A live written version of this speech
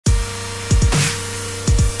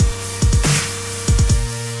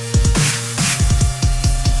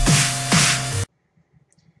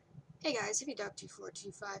guys,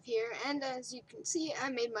 HippieDog2425 here, and as you can see, I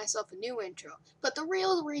made myself a new intro. But the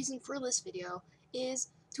real reason for this video is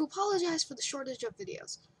to apologize for the shortage of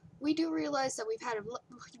videos. We do realize that we've had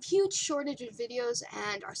a huge shortage of videos,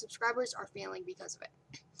 and our subscribers are failing because of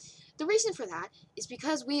it. The reason for that is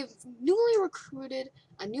because we've newly recruited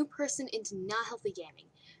a new person into Not Healthy Gaming.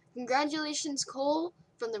 Congratulations, Cole,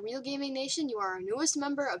 from the Real Gaming Nation. You are our newest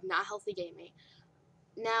member of Not Healthy Gaming.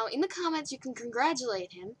 Now, in the comments, you can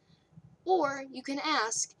congratulate him, or you can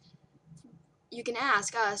ask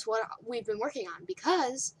us what we've been working on,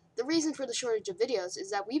 because the reason for the shortage of videos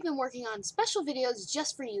is that we've been working on special videos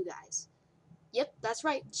just for you guys. Yep, that's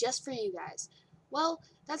right, just for you guys. Well,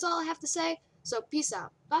 that's all I have to say, so peace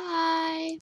out. Bye!